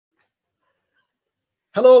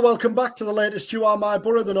Hello, welcome back to the latest You Are My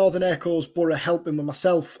Borough, the Northern Echoes Borough, helping with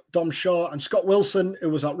myself, Dom Shaw, and Scott Wilson, who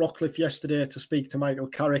was at Rockcliffe yesterday to speak to Michael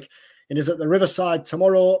Carrick, and is at the Riverside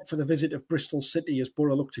tomorrow for the visit of Bristol City as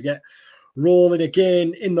Borough look to get rolling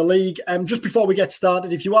again in the league. Just before we get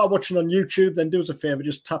started, if you are watching on YouTube, then do us a favour,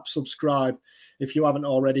 just tap subscribe if you haven't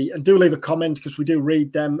already, and do leave a comment because we do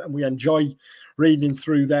read them and we enjoy reading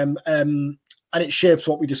through them. And it shapes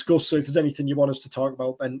what we discuss. So if there's anything you want us to talk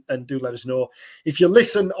about, then do let us know. If you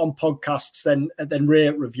listen on podcasts, then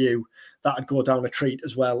rate, review. That'd go down a treat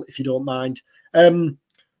as well, if you don't mind.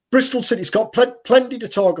 Bristol City's got plenty to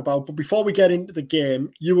talk about. But before we get into the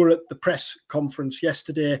game, you were at the press conference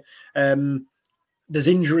yesterday. There's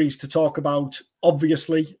injuries to talk about,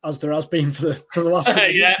 obviously, as there has been for the last couple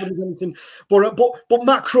of years. Anything. But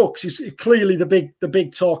Matt Crooks is clearly the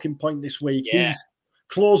big talking point this week. Yeah. He's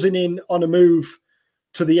closing in on a move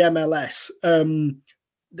to the MLS.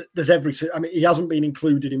 He hasn't been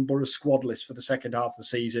included in Borough's squad list for the second half of the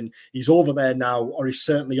season. He's over there now, or he's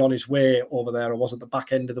certainly on his way over there, or was at the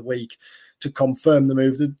back end of the week to confirm the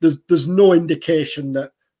move. There's no indication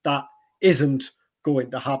that isn't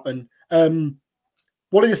going to happen.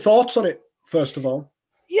 What are your thoughts on it, first of all?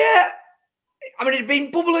 Yeah, I mean, it's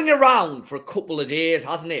been bubbling around for a couple of days,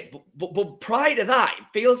 hasn't it? But prior to that, it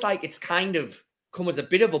feels like it's kind of come as a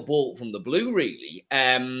bit of a bolt from the blue, really.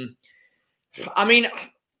 I mean,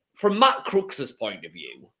 from Matt Crooks's point of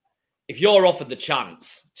view, if you're offered the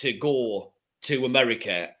chance to go to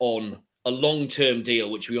America on a long-term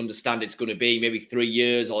deal, which we understand it's going to be maybe 3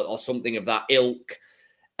 years or something of that ilk,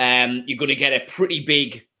 you're going to get a pretty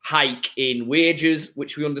big hike in wages,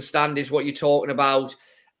 which we understand is what you're talking about.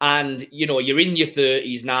 And, you know, you're in your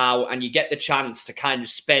 30s now and you get the chance to kind of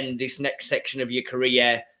spend this next section of your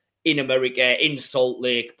career in America, in Salt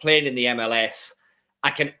Lake, playing in the MLS.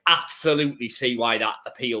 I can absolutely see why that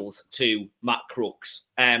appeals to Matt Crooks.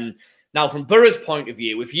 Now, from Borough's point of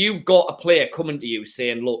view, if you've got a player coming to you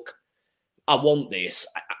saying, look, I want this.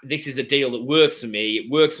 This is a deal that works for me.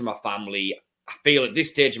 It works for my family. I feel at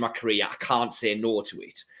this stage of my career, I can't say no to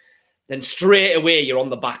it. Then straight away, you're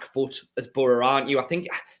on the back foot as Borough, aren't you? I think,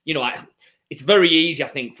 you know, it's very easy, I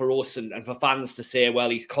think, for us and for fans to say, well,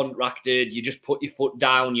 he's contracted, you just put your foot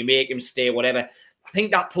down, you make him stay, whatever. I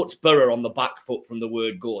think that puts Borough on the back foot from the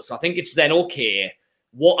word go. So I think it's then, okay,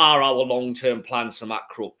 what are our long-term plans for Matt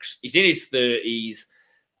Crooks? He's in his 30s.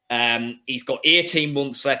 He's got 18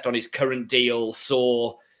 months left on his current deal.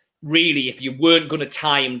 So really, if you weren't going to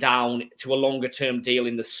tie him down to a longer-term deal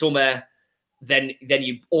in the summer, then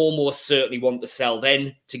you almost certainly want to sell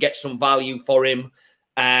then to get some value for him.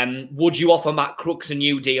 Would you offer Matt Crooks a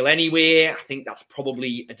new deal anyway? I think that's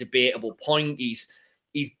probably a debatable point. He's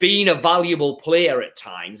been a valuable player at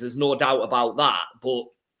times. There's no doubt about that. But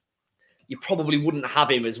you probably wouldn't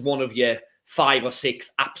have him as one of your 5 or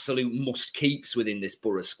 6 absolute must-keeps within this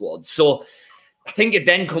Borough squad. So I think it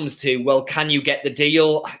then comes to, well, can you get the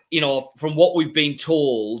deal? You know, from what we've been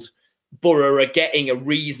told, Borough are getting a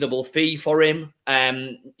reasonable fee for him.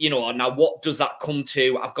 You know, now what does that come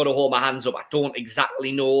to? I've got to hold my hands up. I don't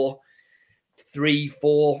exactly know.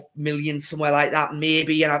 3-4 million, somewhere like that,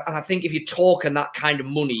 maybe. And I think if you're talking that kind of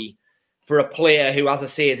money for a player who, as I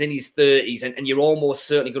say, is in his 30s and you're almost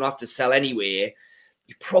certainly going to have to sell anyway,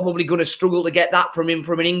 you're probably going to struggle to get that from him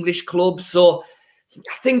from an English club. So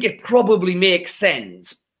I think it probably makes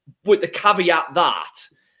sense, with the caveat that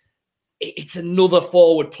it's another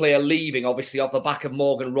forward player leaving, obviously, off the back of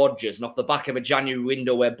Morgan Rogers and off the back of a January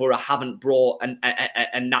window where Borough haven't brought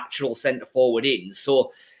a natural centre-forward in.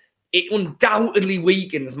 So it undoubtedly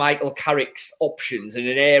weakens Michael Carrick's options in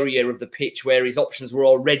an area of the pitch where his options were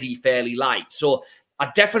already fairly light. So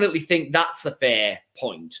I definitely think that's a fair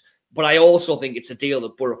point. But I also think it's a deal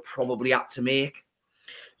that Borough probably had to make.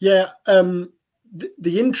 Yeah,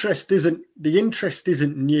 the interest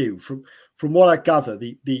isn't new. From what I gather,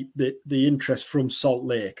 the interest from Salt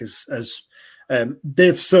Lake has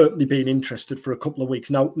they've certainly been interested for a couple of weeks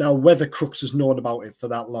now. Whether Crooks has known about it for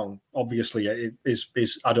that long, obviously, it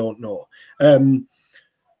is I don't know.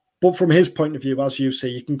 But from his point of view, as you say,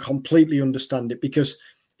 you can completely understand it, because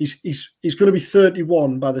he's going to be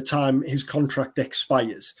 31 by the time his contract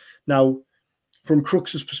expires. Now, from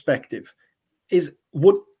Crooks's perspective, if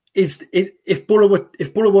Borough weren't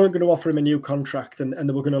going to offer him a new contract and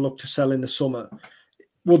they were going to look to sell in the summer,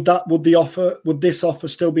 would this offer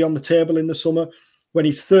still be on the table in the summer? When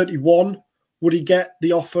he's 31, would he get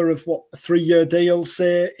the offer of a 3-year deal,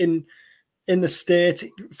 say, in the States?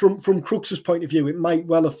 From Crooks's point of view, it might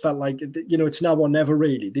well have felt like, you know, it's now or never,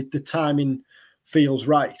 really. The timing feels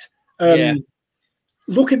right.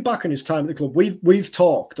 Looking back on his time at the club, we've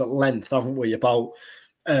talked at length, haven't we, about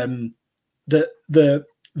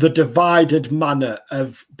the divided manner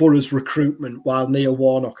of Borough's recruitment while Neil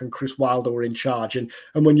Warnock and Chris Wilder were in charge. And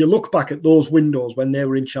when you look back at those windows when they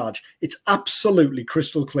were in charge, it's absolutely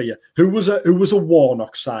crystal clear who was a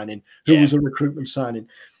Warnock signing, who was a recruitment signing.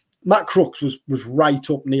 Matt Crooks was right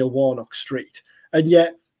up Neil Warnock street. And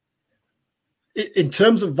yet, in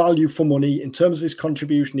terms of value for money, in terms of his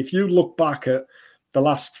contribution, if you look back at the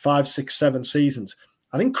last 5, 6, 7 seasons,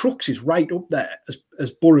 I think Crooks is right up there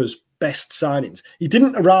as Borough's best signings. He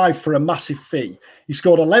didn't arrive for a massive fee. He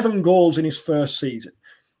scored 11 goals in his first season.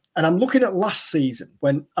 And I'm looking at last season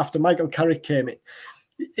when, after Michael Carrick came in,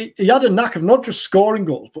 he had a knack of not just scoring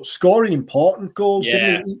goals, but scoring important goals,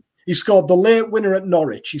 didn't he? He scored the late winner at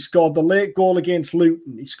Norwich. He scored the late goal against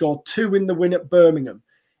Luton. He scored 2 in the win at Birmingham.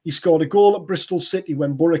 He scored a goal at Bristol City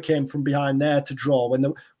when Borough came from behind there to draw,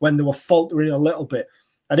 when they were faltering a little bit.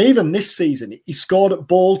 And even this season, he scored at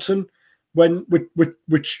Bolton,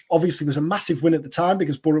 which obviously was a massive win at the time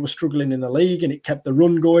because Borough was struggling in the league, and it kept the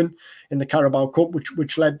run going in the Carabao Cup,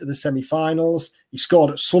 which led to the semi-finals. He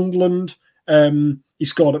scored at Sunderland. He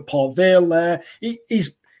scored at Port Vale there.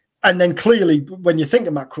 And then clearly, when you think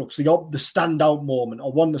of Matt Crooks, the standout moment,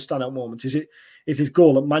 or one of the standout moments, is his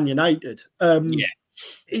goal at Man United.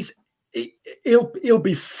 He'll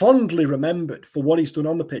be fondly remembered for what he's done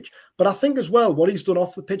on the pitch. But I think as well, what he's done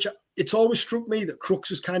off the pitch, it's always struck me that Crooks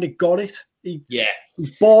has kind of got it.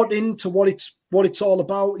 He's bought into what it's all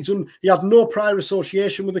about. He had no prior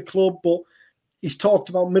association with the club, but he's talked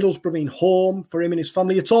about Middlesbrough being home for him and his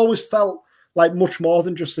family. It's always felt like much more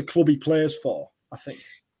than just the club he plays for, I think.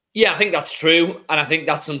 Yeah, I think that's true. And I think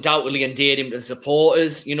that's undoubtedly endeared him to the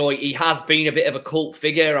supporters. You know, he has been a bit of a cult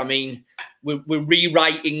figure. I mean, we're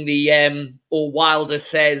rewriting the Wilder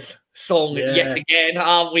Says song yet again,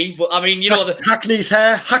 aren't we? But I mean, you know, Hackney's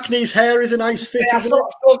hair is a nice fit.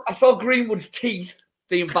 I saw Greenwood's teeth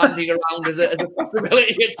being bandied around as a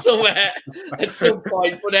possibility at some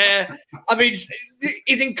point. But I mean,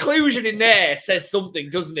 his inclusion in there says something,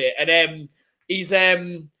 doesn't it? And he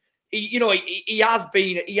has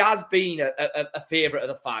been a favourite of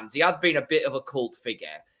the fans. He has been a bit of a cult figure.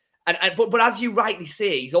 But as you rightly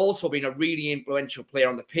say, he's also been a really influential player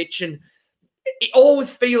on the pitch. And it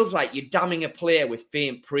always feels like you're damning a player with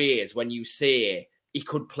faint praise when you say he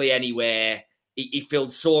could play anywhere. He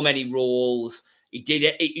filled so many roles. He did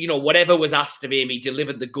it, whatever was asked of him, he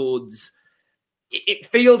delivered the goods. It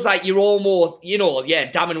feels like you're almost,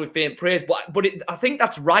 damning with faint praise. But I think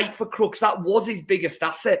that's right for Crooks. That was his biggest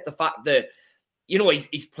asset, the fact that,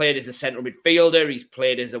 he's played as a central midfielder, he's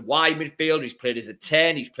played as a wide midfielder, he's played as a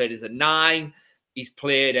 10, he's played as a 9, he's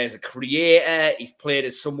played as a creator, he's played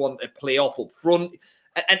as someone to play off up front.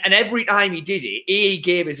 And every time he did it, A, he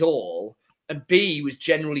gave his all, and B, he was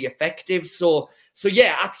generally effective. So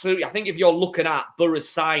yeah, absolutely. I think if you're looking at Borough's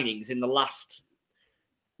signings in the last,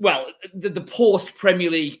 the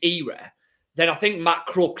post-Premier League era, then I think Matt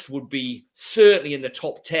Crooks would be certainly in the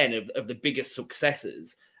top 10 of the biggest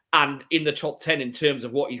successes, and in the top 10 in terms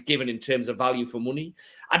of what he's given in terms of value for money.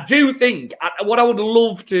 I do think what I would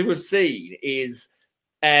love to have seen is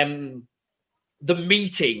the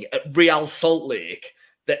meeting at Real Salt Lake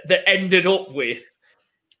that ended up with,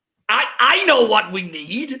 I know what we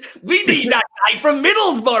need. We need that guy from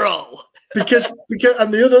Middlesbrough. because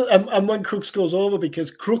and the other and when Crooks goes over,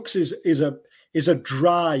 because Crooks is a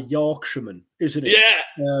dry Yorkshireman, isn't it? Yeah.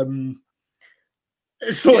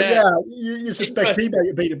 You suspect he might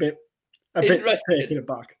have been a bit taken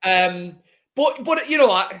aback. But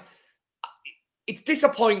it's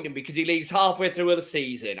disappointing because he leaves halfway through the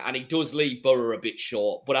season and he does leave Borough a bit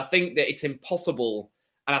short. But I think that it's impossible,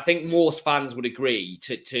 and I think most fans would agree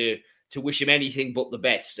to wish him anything but the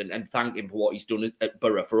best and thank him for what he's done at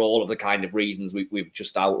Borough for all of the kind of reasons we've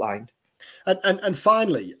just outlined. And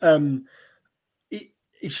finally,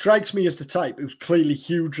 he strikes me as the type who's clearly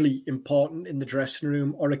hugely important in the dressing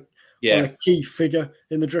room or a key figure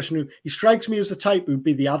in the dressing room. He strikes me as the type who'd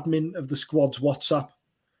be the admin of the squad's WhatsApp.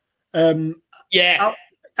 That's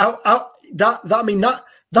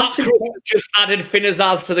just added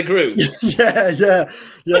Finazaz to the group.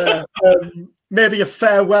 Yeah. Maybe a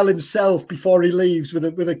farewell himself before he leaves with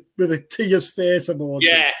a tears face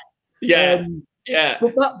emoji. Yeah.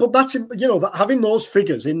 But that's that having those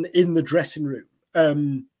figures in the dressing room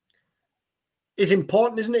is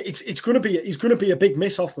important, isn't it? He's going to be a big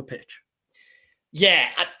miss off the pitch. Yeah,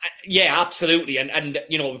 absolutely. And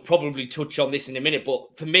we'll probably touch on this in a minute,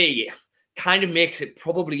 but for me, it kind of makes it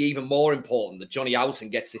probably even more important that Jonny Howson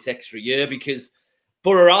gets this extra year, because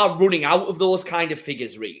Borough are running out of those kind of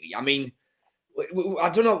figures, really. I mean, I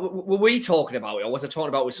don't know, were we talking about it, or was I talking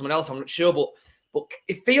about it with someone else? I'm not sure, but But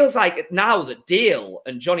it feels like now that Dale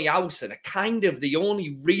and Jonny Howson are kind of the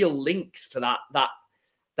only real links to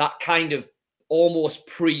that kind of almost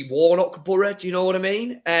pre-Warnock Borough. Do you know what I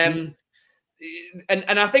mean? And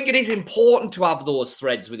I think it is important to have those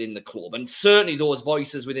threads within the club, and certainly those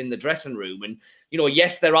voices within the dressing room. And, you know,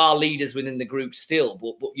 yes, there are leaders within the group still,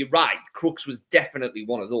 but you're right. Crooks was definitely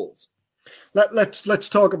one of those. Let's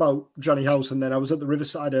talk about Jonny Howson then. I was at the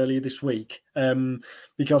Riverside earlier this week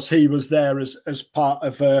because he was there as part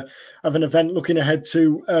of an event looking ahead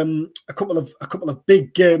to a couple of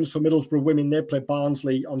big games for Middlesbrough women. They play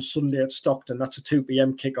Barnsley on Sunday at Stockton. That's a 2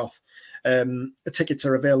 p.m. kickoff. The tickets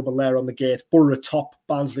are available there on the gate. Borough are top,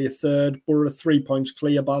 Barnsley are third. Borough are 3 points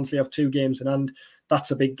clear. Barnsley have 2 games in hand.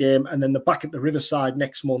 That's a big game. And then they're back at the Riverside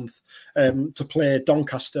next month to play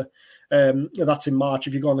Doncaster. That's in March.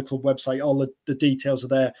 If you go on the club website, all the details are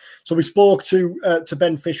there. So we spoke to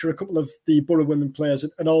Ben Fisher, a couple of the Borough women players,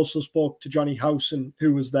 and also spoke to Jonny Howson,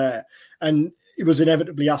 who was there. And he was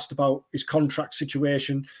inevitably asked about his contract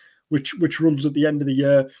situation, which runs at the end of the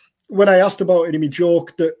year. When I asked about it, he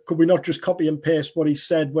joked that could we not just copy and paste what he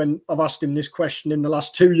said when I've asked him this question in the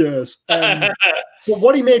last 2 years. But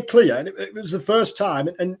what he made clear, and it was the first time,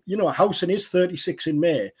 and you know, Howson is 36 in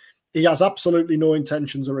May. He has absolutely no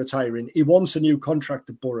intentions of retiring. He wants a new contract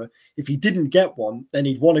at Borough. If he didn't get one, then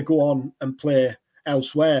he'd want to go on and play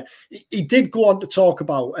elsewhere. He did go on to talk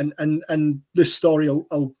about, and this story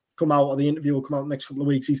will come out, or the interview will come out in the next couple of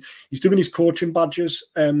weeks. He's doing his coaching badges.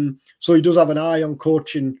 So he does have an eye on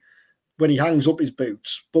coaching when he hangs up his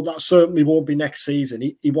boots, but that certainly won't be next season.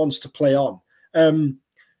 He wants to play on.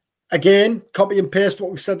 Again, copy and paste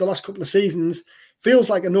what we've said the last couple of seasons. Feels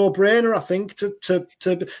like a no-brainer, I think. To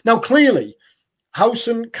now, clearly,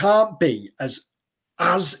 Howson can't be as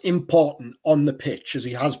important on the pitch as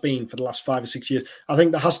he has been for the last 5 or 6 years. I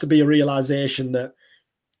think there has to be a realization that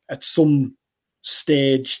at some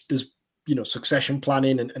stage there's, you know, succession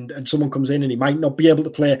planning, and someone comes in and he might not be able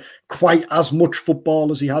to play quite as much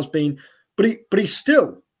football as he has been, but he's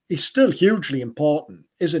still hugely important,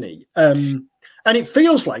 isn't he? And it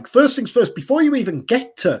feels like, first things first, before you even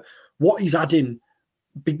get to what he's adding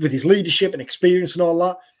with his leadership and experience and all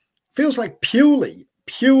that, feels like purely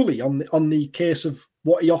on the case of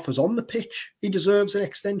what he offers on the pitch. He deserves an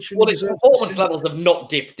extension. Well, his performance levels have not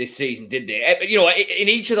dipped this season, did they? You know, in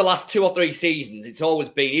each of the last 2 or 3 seasons, it's always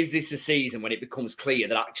been, is this a season when it becomes clear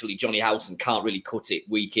that actually Jonny Howson can't really cut it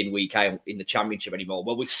week in, week out in the Championship anymore?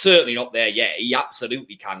 Well, we're certainly not there yet. He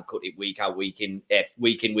absolutely can cut it week in,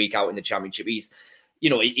 week out in the Championship. He's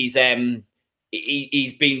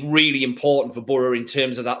been really important for Borough in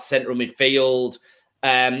terms of that central midfield.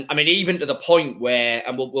 I mean, even to the point where,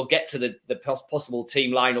 and we'll get to the possible team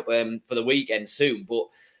lineup for the weekend soon, but,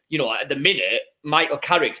 you know, at the minute, Michael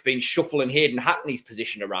Carrick's been shuffling Hayden Hackney's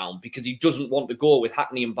position around because he doesn't want to go with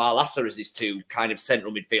Hackney and Barlasser as his 2 kind of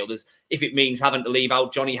central midfielders if it means having to leave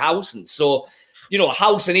out Jonny Howson. So, you know,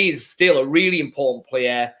 Howson is still a really important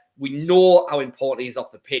player. We know how important he is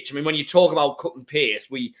off the pitch. I mean, when you talk about cut and paste,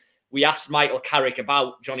 we asked Michael Carrick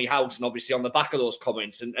about Jonny Howson, obviously, on the back of those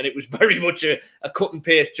comments, and it was very much a cut and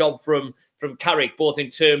paste job from Carrick, both in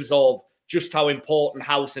terms of just how important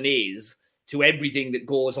Howson is to everything that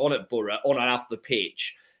goes on at Borough, on and off the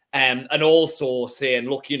pitch, and also saying,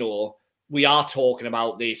 look, you know, we are talking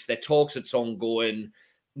about this. There are talks that's ongoing.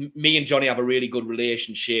 Me and Jonny have a really good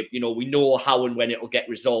relationship. You know, we know how and when it will get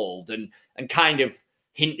resolved, and kind of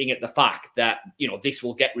hinting at the fact that, you know, this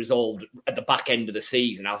will get resolved at the back end of the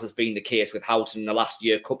season, as has been the case with Howson in the last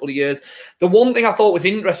couple of years. The one thing I thought was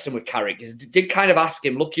interesting with Carrick is did kind of ask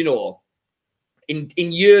him, look, you know, in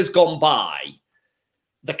years gone by,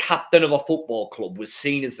 the captain of a football club was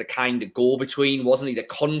seen as the kind of go-between, wasn't he? The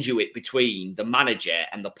conduit between the manager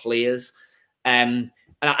and the players. And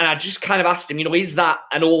I just kind of asked him, you know, is that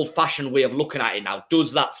an old-fashioned way of looking at it now?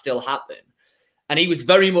 Does that still happen? And he was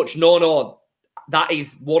very much, no, that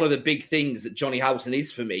is one of the big things that Jonny Howson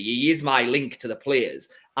is for me. He is my link to the players.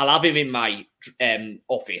 I'll have him in my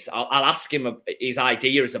office. I'll ask him his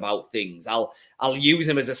ideas about things. I'll use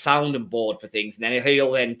him as a sounding board for things, and then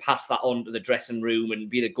he'll then pass that on to the dressing room and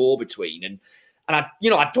be the go-between. And I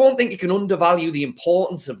don't think you can undervalue the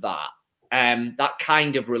importance of that. That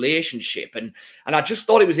kind of relationship. And I just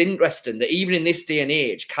thought it was interesting that even in this day and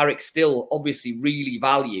age, Carrick still obviously really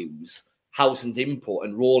values Howson's input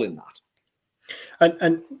and role in that.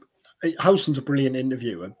 And Howson's a brilliant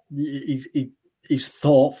interviewer. He's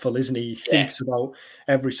thoughtful, isn't he? He thinks about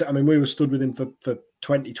every... I mean, we were stood with him for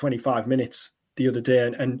 20, 25 minutes the other day,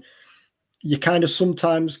 and you're kind of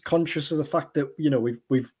sometimes conscious of the fact that, you know,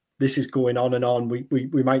 we've this is going on and on.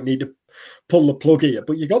 We might need to pull the plug here,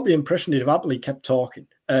 but you got the impression he'd have happily kept talking.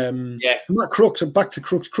 That Crooks, and back to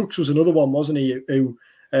Crooks. Crooks was another one, wasn't he? Who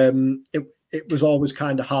it was always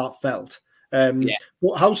kind of heartfelt.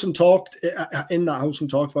 But Howson talked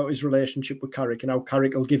about his relationship with Carrick and how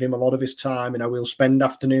Carrick will give him a lot of his time and how he'll spend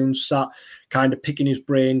afternoons sat kind of picking his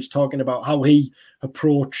brains, talking about how he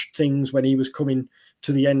approached things when he was coming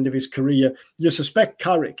to the end of his career. You suspect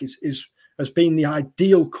Carrick has been the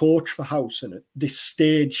ideal coach for Howson at this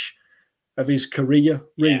stage of his career,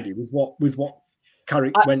 really, with what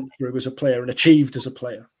Carrick went through as a player and achieved as a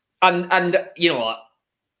player. And you know what?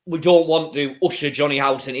 We don't want to usher Jonny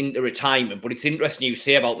Howson into retirement, but it's interesting you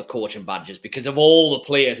say about the coaching badges because of all the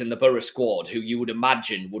players in the Borough squad who you would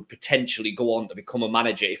imagine would potentially go on to become a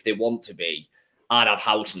manager if they want to be, I'd have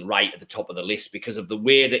Howson right at the top of the list because of the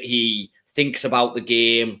way that he thinks about the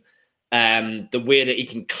game, the way that he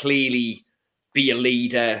can clearly be a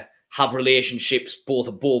leader, have relationships both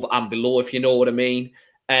above and below, if you know what I mean.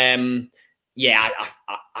 I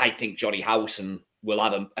think Jonny Howson will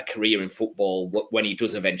have a career in football when he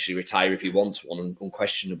does eventually retire, if he wants one,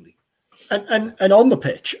 unquestionably. And on the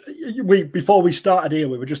pitch, before we started here,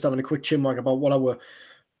 we were just having a quick chinwag about what our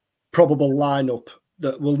probable lineup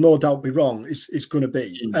that will no doubt be wrong is going to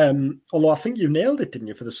be. Although I think you nailed it, didn't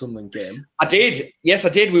you, for the Sunderland game? I did. Yes, I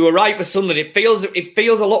did. We were right for Sunderland. It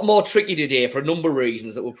feels a lot more tricky today for a number of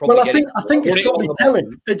reasons that we'll probably. Well, I think it's probably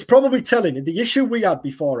telling. It's probably telling. The issue we had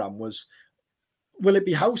beforehand was, will it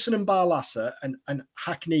be Howson and Barlaser and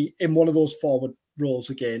Hackney in one of those forward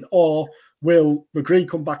roles again, or will McGree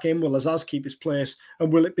come back in? Will Azaz keep his place,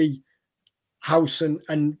 and will it be Howson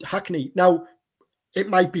and Hackney? Now, it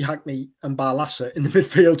might be Hackney and Barlaser in the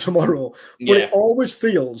midfield tomorrow, but it always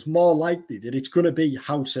feels more likely that it's going to be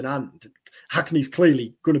Howson and Hackney's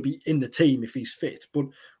clearly going to be in the team if he's fit, but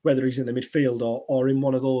whether he's in the midfield or in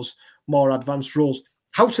one of those more advanced roles.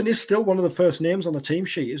 Howson is still one of the first names on the team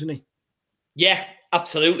sheet, isn't he? Yeah,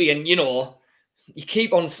 absolutely. And, you know, you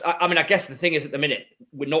keep on... I mean, I guess the thing is at the minute,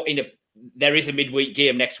 we're not in there is a midweek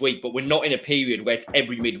game next week, but we're not in a period where it's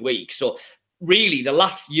every midweek. So really, the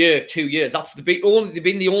last 2 years, that's been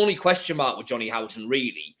the only question mark with Jonny Howson,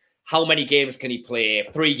 really. How many games can he play?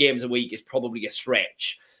 3 games a week is probably a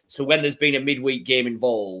stretch. So when there's been a midweek game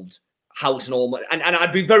involved, Howson almost... And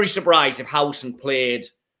I'd be very surprised if Howson played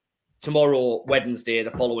tomorrow, Wednesday,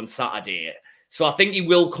 the following Saturday. So I think he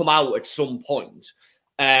will come out at some point.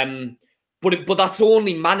 But that's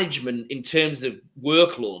only management in terms of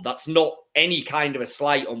workload. That's not any kind of a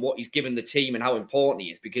slight on what he's given the team and how important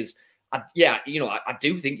he is. Because, I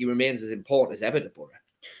do think he remains as important as ever to Borough.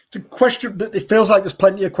 The question that it feels like there's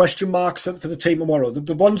plenty of question marks for the team tomorrow.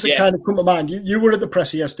 The ones that kind of come to mind. You were at the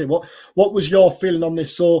presser yesterday. What was your feeling on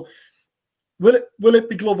this? So will it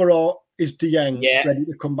be Glover or is Dieng ready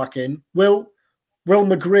to come back in? Will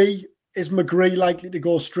McGree? Is McGree likely to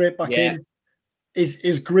go straight back in?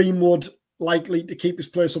 Is Greenwood likely to keep his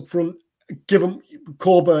place up front? Given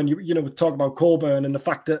Coburn, we talk about Coburn and the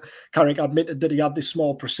fact that Carrick admitted that he had this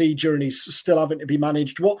small procedure and he's still having to be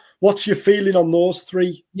managed. What's your feeling on those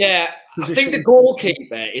 3? Yeah, positions? I think the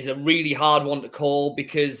goalkeeper is a really hard one to call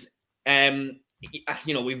because we've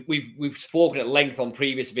spoken at length on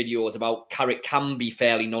previous videos about Carrick can be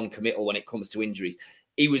fairly non-committal when it comes to injuries.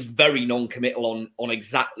 He was very non-committal on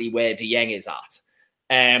exactly where Dieng is at.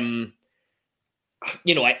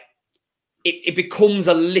 It becomes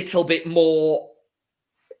a little bit more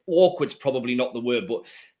awkward's probably not the word, but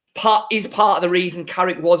part of the reason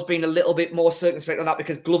Carrick was being a little bit more circumspect on that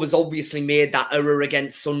because Glover's obviously made that error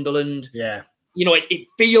against Sunderland. Yeah. It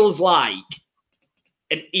feels like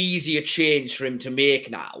an easier change for him to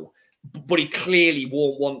make now, but he clearly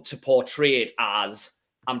won't want to portray it as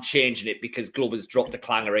I'm changing it because Glover's dropped a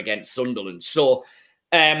clanger against Sunderland. So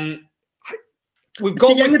we've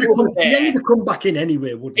got to come back in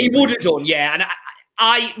anyway, wouldn't he? He would have done, yeah. And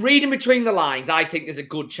I reading between the lines, I think there's a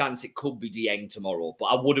good chance it could be Dieng tomorrow, but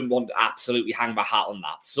I wouldn't want to absolutely hang my hat on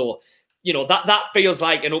that. So, that feels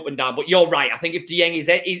like an up and down. But you're right. I think if Dieng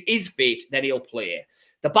is fit, then he'll play.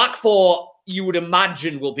 The back 4, you would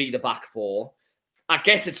imagine, will be the back 4. I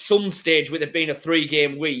guess at some stage, with it being a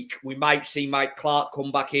 3-game week, we might see Mike Clark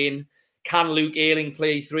come back in. Can Luke Ayling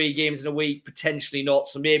play 3 games in a week? Potentially not.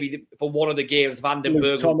 So maybe for one of the games,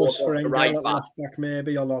 Vandenberg will go off the right back.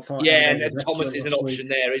 Maybe. And Thomas is an option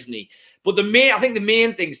there, isn't he? But I think the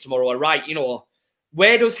main things tomorrow are right.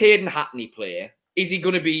 Where does Hayden Hackney play? Is he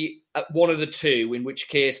going to be at one of the 2? In which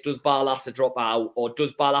case, does Barlaser drop out, or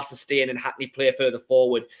does Barlaser stay in and Hackney play further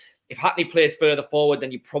forward? If Hackney plays further forward,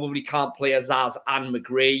 then you probably can't play Azaz and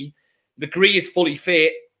McGree. McGree is fully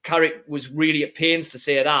fit. Carrick was really at pains to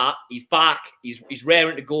say that. He's back. He's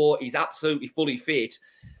raring to go. He's absolutely fully fit.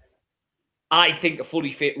 I think a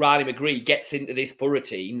fully fit Riley McGree gets into this Borough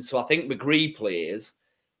team. So I think McGree plays.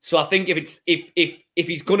 So I think if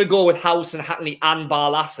he's going to go with Howson, Hackney and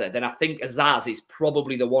Barlaser, then I think Azaz is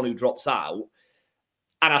probably the one who drops out.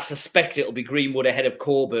 And I suspect it'll be Greenwood ahead of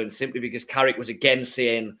Coburn, simply because Carrick was again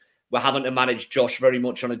saying we're having to manage Josh very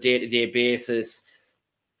much on a day-to-day basis.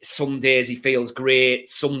 Some days he feels great.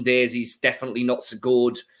 Some days he's definitely not so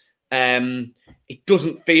good. It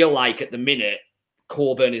doesn't feel like at the minute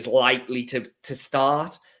Coburn is likely to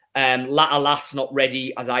start. Latterlath's not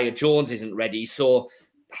ready. Isaiah Jones isn't ready. So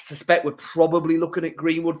I suspect we're probably looking at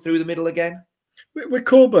Greenwood through the middle again. With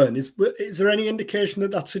Coburn, is there any indication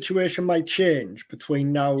that situation might change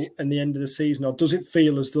between now and the end of the season? Or does it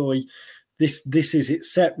feel as though this is it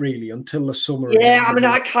set really until the summer? Yeah, I mean,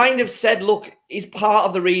 I kind of said, look, is part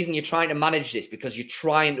of the reason you're trying to manage this because you're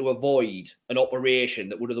trying to avoid an operation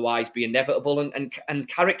that would otherwise be inevitable. And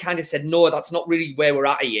Carrick kind of said, no, that's not really where we're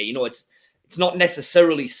at here. You know, it's not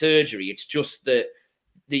necessarily surgery. It's just that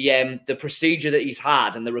the procedure that he's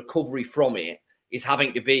had and the recovery from it is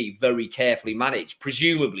having to be very carefully managed,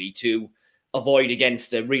 presumably to avoid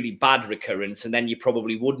against a really bad recurrence. And then you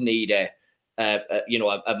probably would need a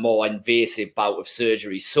more invasive bout of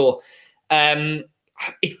surgery. So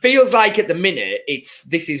it feels like at the minute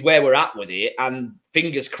this is where we're at with it, and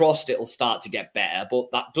fingers crossed it'll start to get better,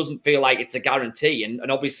 but that doesn't feel like it's a guarantee.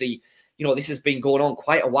 And obviously, you know, this has been going on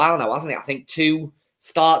quite a while now, hasn't it? I think 2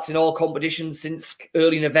 starts in all competitions since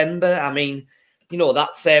early November. I mean, you know,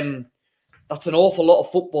 that's an awful lot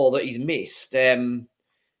of football that he's missed. You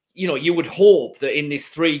know, you would hope that in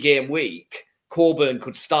this 3-game week, Coburn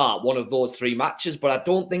could start one of those 3 matches, but I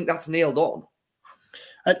don't think that's nailed on.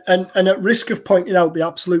 And at risk of pointing out the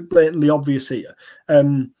absolute blatantly obvious here,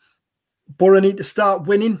 Borough need to start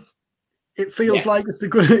winning. It feels like if they're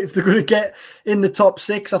going to get in the top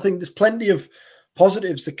 6, I think there's plenty of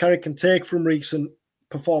positives that Carrick can take from recent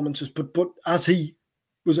performances. But as he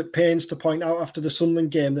was at pains to point out after the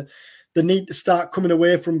Sunderland game, that they need to start coming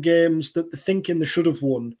away from games that they're thinking they should have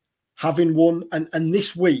won, having won, and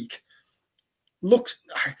this week looks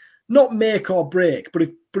not make or break, but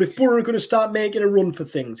if Borough are going to start making a run for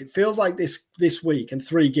things, it feels like this week and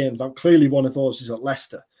 3 games. Now, clearly one of those is at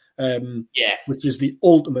Leicester, which is the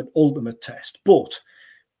ultimate test. But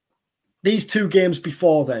these 2 games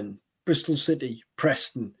before then, Bristol City,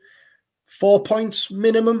 Preston, 4 points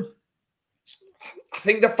minimum. I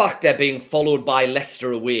think the fact they're being followed by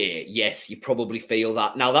Leicester away, yes, you probably feel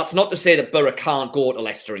that. Now, that's not to say that Borough can't go to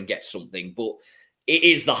Leicester and get something, but it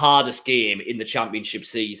is the hardest game in the Championship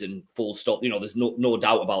season, full stop. You know, there's no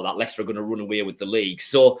doubt about that. Leicester are going to run away with the league.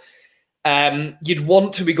 So you'd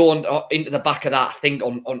want to be going into the back of that, I think,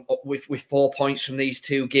 with 4 points from these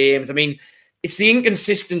 2 games. I mean, it's the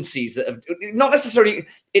inconsistencies that have not necessarily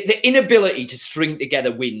the inability to string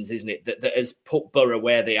together wins, isn't it? That has put Borough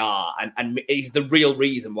where they are, and is the real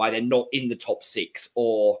reason why they're not in the top 6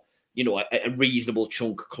 or, you know, a reasonable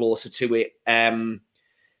chunk closer to it.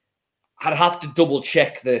 I'd have to double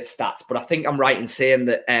check the stats, but I think I'm right in saying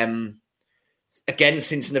that again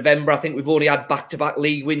since November, I think we've only had back-to-back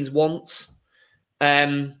league wins once,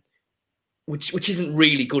 which isn't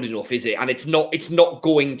really good enough, is it? And it's not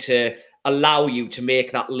going to allow you to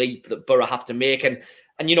make that leap that Borough have to make. And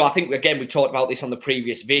you know, I think, again, we talked about this on the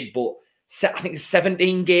previous vid, but I think there's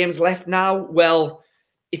 17 games left now. Well,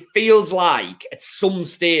 it feels like at some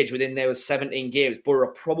stage within those 17 games, Borough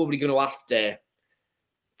are probably going to have to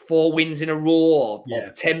 4 wins in a row or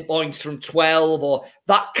 10 points from 12 or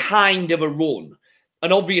that kind of a run.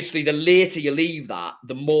 And obviously, the later you leave that,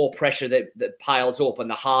 the more pressure that piles up and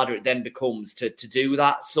the harder it then becomes to do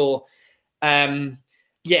that. So, I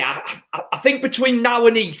think between now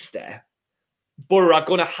and Easter, Borough are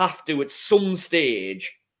going to have to, at some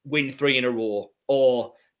stage, win 3 in a row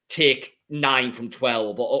or take 9 from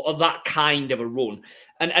 12 or that kind of a run.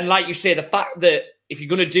 And like you say, the fact that if you're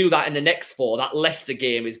going to do that in the next 4, that Leicester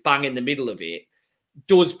game is bang in the middle of it,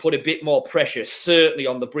 does put a bit more pressure, certainly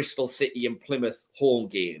on the Bristol City and Plymouth home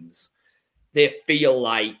games. They feel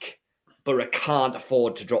like Borough can't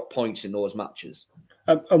afford to drop points in those matches.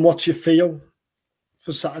 And what's your feel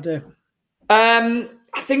for Saturday? I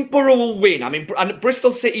think Borough will win. I mean, and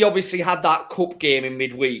Bristol City obviously had that cup game in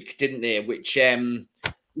midweek, didn't they? Which, you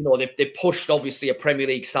know, they pushed obviously a Premier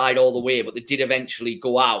League side all the way, but they did eventually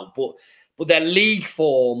go out. But their league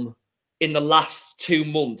form in the last 2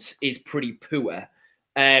 months is pretty poor.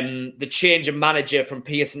 The change of manager from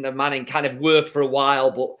Pearson to Manning kind of worked for a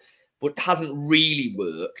while, but hasn't really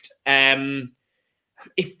worked.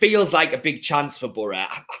 It feels like a big chance for Borough.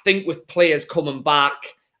 I think with players coming back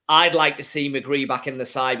I'd like to see McGree back in the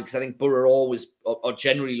side because I think Borough always or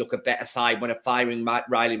generally look a better side when a firing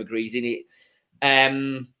Riley McGree's in it.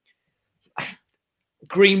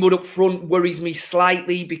 Greenwood up front worries me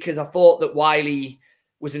slightly because I thought that Wiley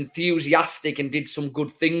was enthusiastic and did some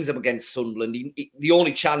good things up against Sunderland. The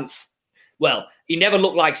only chance, well, he never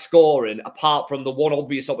looked like scoring apart from the one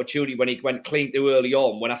obvious opportunity when he went clean too early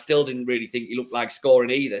on, when I still didn't really think he looked like scoring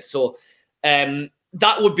either. So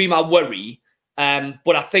that would be my worry.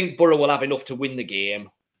 But I think Borough will have enough to win the game.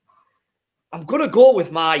 I'm going to go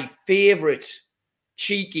with my favourite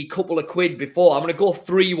cheeky couple of quid before. I'm going to go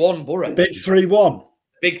 3-1 Borough. Big 3-1.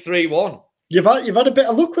 Big 3-1. You've had a bit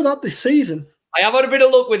of luck with that this season. I have had a bit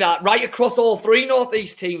of luck with that, right across all three North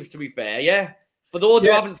East teams, to be fair, yeah? For those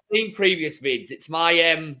who haven't seen previous vids, it's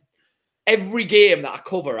my every game that I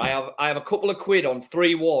cover, I have a couple of quid on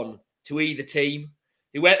 3-1 to either team.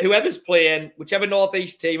 Whoever's playing, whichever North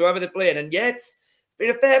East team, whoever they're playing. And yeah, it's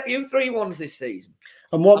been a fair few 3-1s this season.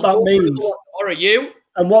 And what that means... Or are you?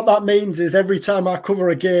 And what that means is every time I cover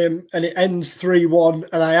a game and it ends 3-1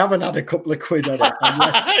 and I haven't had a couple of quid on it,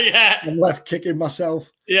 I'm left kicking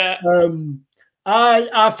myself. Yeah.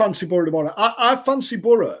 I fancy Borough tomorrow. I fancy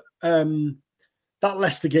Borough. That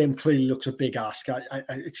Leicester game clearly looks a big ask.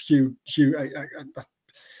 It's huge.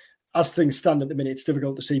 As things stand at the minute, it's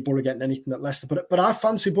difficult to see Borough getting anything at Leicester. But I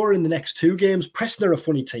fancy Borough in the next two games. Preston are a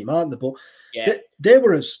funny team, aren't they? But they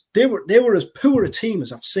were as poor a team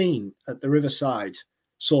as I've seen at the Riverside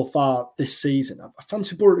so far this season. I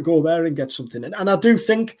fancy Borough to go there and get something. And I do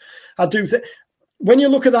think when you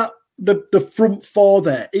look at that, the front four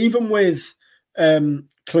there, even with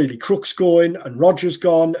clearly Crooks going and Rodgers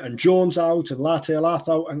gone and Jones out and Latte Lath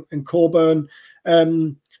out and Coburn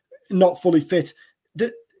not fully fit,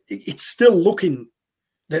 it's still looking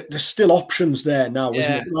that there's still options there now,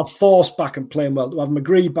 isn't it? To have Force back and playing well, to have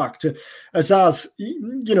McGree back, to Azaz.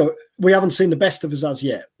 We haven't seen the best of Azaz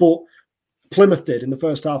yet, but Plymouth did in the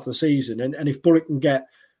first half of the season. And if Borough can get,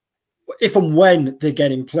 if and when they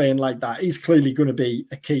get him playing like that, he's clearly going to be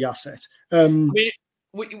a key asset. Last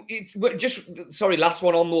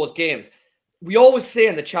one on those games. We always say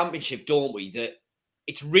in the Championship, don't we, that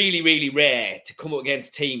it's really, really rare to come up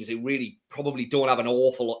against teams who really probably don't have an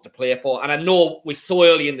awful lot to play for. And I know we're so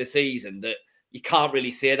early in the season that you can't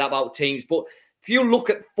really say that about teams. But if you look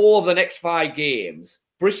at 4 of the next 5 games,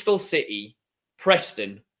 Bristol City,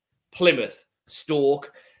 Preston, Plymouth,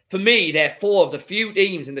 Stoke, for me, they're 4 of the few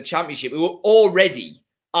teams in the Championship who already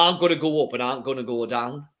aren't going to go up and aren't going to go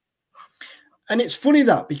down. And it's funny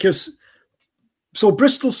that because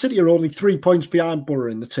Bristol City are only 3 points behind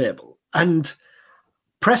Borough in the table. And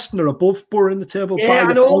Preston are above Borough in the table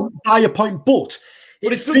by a point, but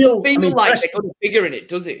it doesn't feel like they're going to figure in it,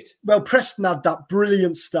 does it? Well, Preston had that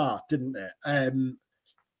brilliant start, didn't they?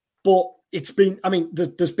 But it's been,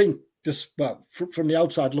 there's been this, from the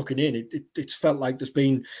outside looking in, it's felt like there's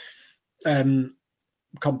been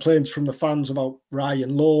complaints from the fans about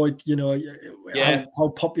Ryan Lloyd, how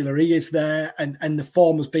popular he is there, and the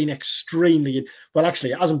form has been extremely, well,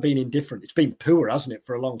 actually, it hasn't been indifferent. It's been poor, hasn't it,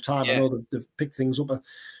 for a long time? I know they've picked things up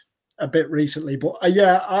a bit recently, but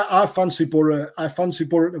I fancy Borough. I fancy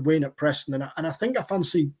Borough to win at Preston, and I think I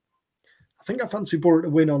fancy Borough to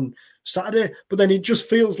win on Saturday. But then it just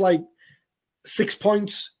feels like 6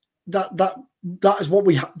 points. That is what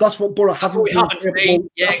that's what Borough haven't been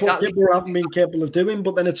capable. What Borough haven't been capable of doing.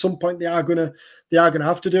 But then at some point they are gonna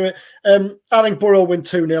have to do it. I think Borough will win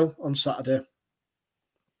 2-0 on Saturday.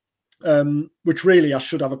 Which really I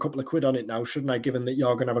should have a couple of quid on it now, shouldn't I? Given that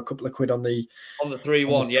you're gonna have a couple of quid on the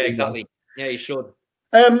 3-1. Yeah, exactly. Yeah, you should.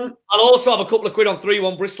 I'll also have a couple of quid on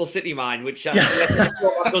 3-1 Bristol City, mine, which be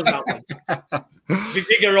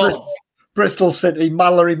bigger odds. Bristol City,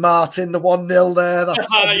 Mallory Martin, the 1-0 there. That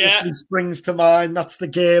obviously springs to mind. That's the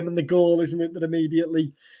game and the goal, isn't it? That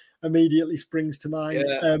immediately springs to mind.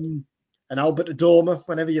 Yeah. And Albert Adoma,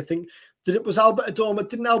 whenever you think, did Albert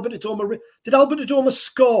Adoma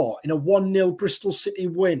score in a 1-0 Bristol City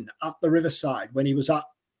win at the Riverside when he was at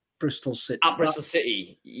Bristol City? At Bristol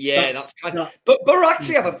City, yeah. That's kind of, but Borough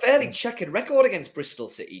actually have a fairly checkered record against Bristol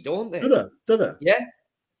City, don't they? Do they? Yeah.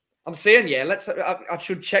 I'm saying, I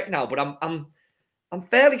should check now, but I'm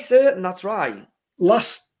fairly certain that's right.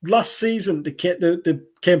 Last season, they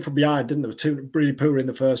came from behind, didn't they? They were really poor in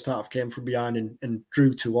the first half, came from behind and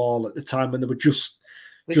drew 2-2 at the time when they were just.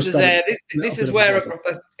 This is where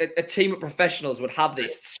a team of professionals would have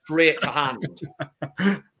this straight to hand.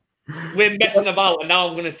 We're messing about, and now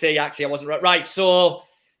I'm going to say, actually, I wasn't right. Right, so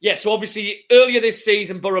obviously, earlier this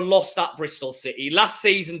season, Borough lost at Bristol City. Last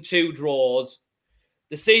season, 2 draws.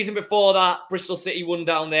 The season before that, Bristol City won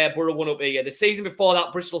down there, Borough won up here. The season before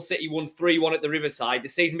that, Bristol City won 3-1 at the Riverside. The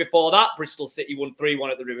season before that, Bristol City won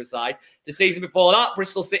 3-1 at the Riverside. The season before that,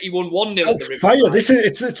 Bristol City won 1-0 at the Riverside. Fire!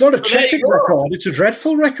 It's not a checkered record. It's a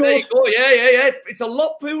dreadful record. There you go. Yeah. It's a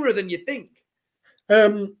lot poorer than you think.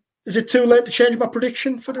 Is it too late to change my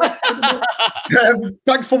prediction for the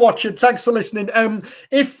thanks for watching. Thanks for listening.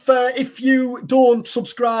 If you don't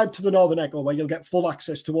subscribe to the Northern Echo, where you'll get full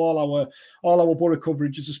access to all our Borough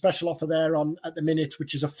coverage, there's a special offer there on at the minute,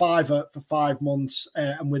 which is a £5 for 5 months,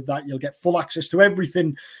 and with that you'll get full access to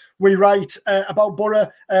everything we write about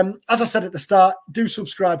Borough. As I said at the start, do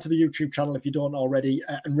subscribe to the YouTube channel if you don't already,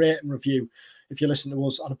 and rate and review if you listen to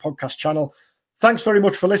us on a podcast channel. Thanks very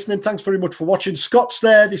much for listening. Thanks very much for watching. Scott's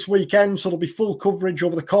there this weekend, so there'll be full coverage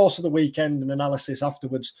over the course of the weekend and analysis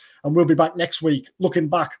afterwards. And we'll be back next week, looking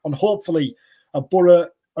back on hopefully a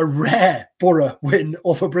rare Borough win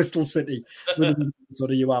over Bristol City. So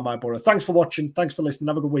You Are My Borough. Thanks for watching. Thanks for listening.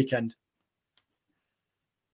 Have a good weekend.